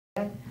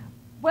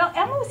Well,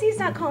 MOC's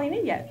not calling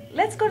in yet.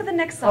 Let's go to the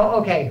next song.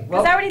 Oh, okay.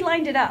 Because I already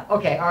lined it up.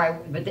 Okay, all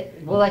right, but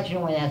we'll let you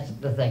know when that's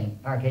the thing.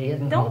 Okay, he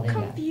hasn't called Don't in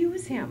yet.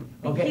 confuse him.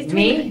 Okay, He's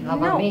me? doing- How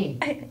about no, me?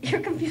 You're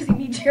confusing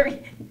me,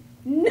 Gerry.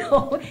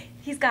 No,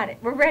 he's got it.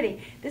 We're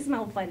ready. This is my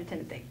old flight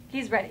attendant thing.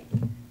 He's ready.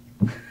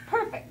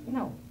 Perfect.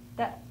 No,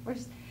 that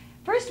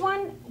first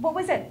one. What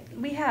was it?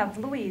 We have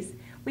Louise.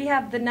 We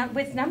have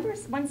with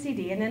numbers, one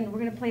CD, and then we're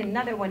going to play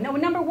another one. No,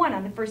 number one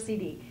on the first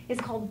CD is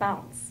called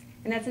Bounce,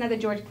 and that's another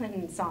George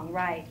Clinton song,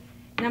 right?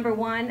 Number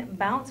one,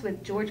 Bounce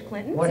with George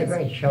Clinton. What a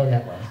great show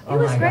that was. It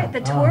was great.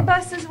 The tour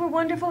buses were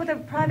wonderful with a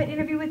private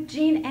interview with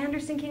Gene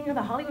Anderson, king of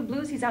the Hollywood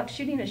Blues. He's out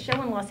shooting a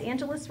show in Los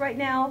Angeles right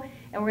now,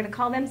 and we're going to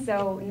call them.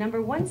 So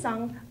number one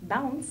song,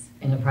 Bounce.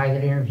 In the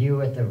private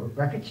interview at the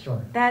record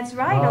store. That's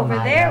right, Oh over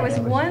my there. God, It was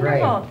that was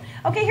wonderful.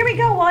 Okay, here we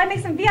go. While I make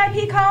some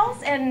VIP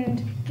calls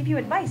and give you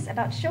advice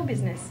about show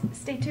business.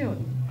 Stay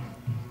tuned.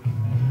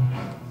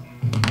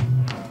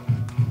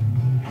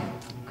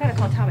 Gotta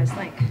call Thomas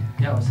Link.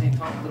 Yeah, I was saying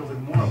talk a little bit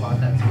more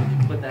about that so we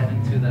can put that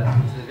into the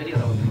video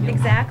that we're going to get.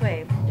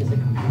 Exactly. Is the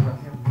computer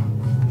up here?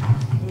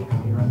 Is the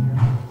computer up here?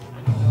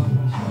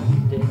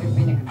 Did it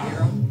bring the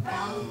computer on?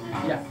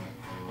 Yeah.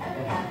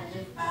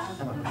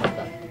 How about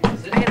this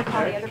stuff? I gotta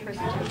call the other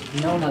person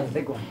too. No, not the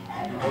big one.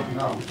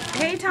 No.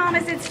 Hey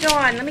Thomas, it's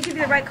Dawn. Let me give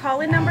you the right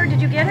call-in number.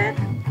 Did you get it?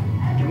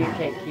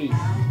 Communicate keys.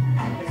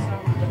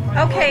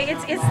 Okay,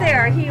 it's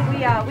there. We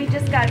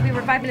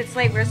were 5 minutes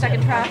late. We were stuck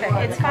in traffic.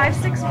 It's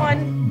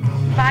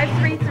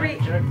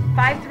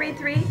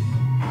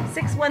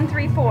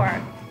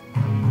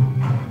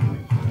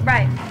 561-533-6134.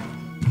 Right.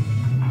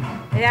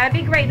 That'd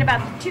be great in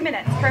about 2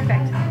 minutes.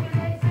 Perfect.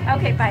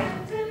 Okay, bye.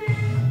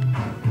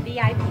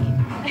 VIP.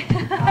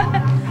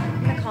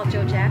 I'm gonna call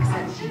Joe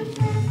Jackson.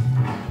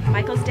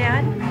 Michael's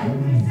dad?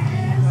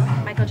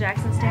 Michael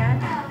Jackson's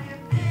dad?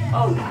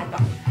 Oh, I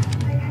thought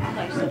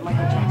you said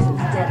Michael Jackson's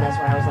dead. That's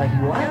why I was like,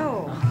 what? No.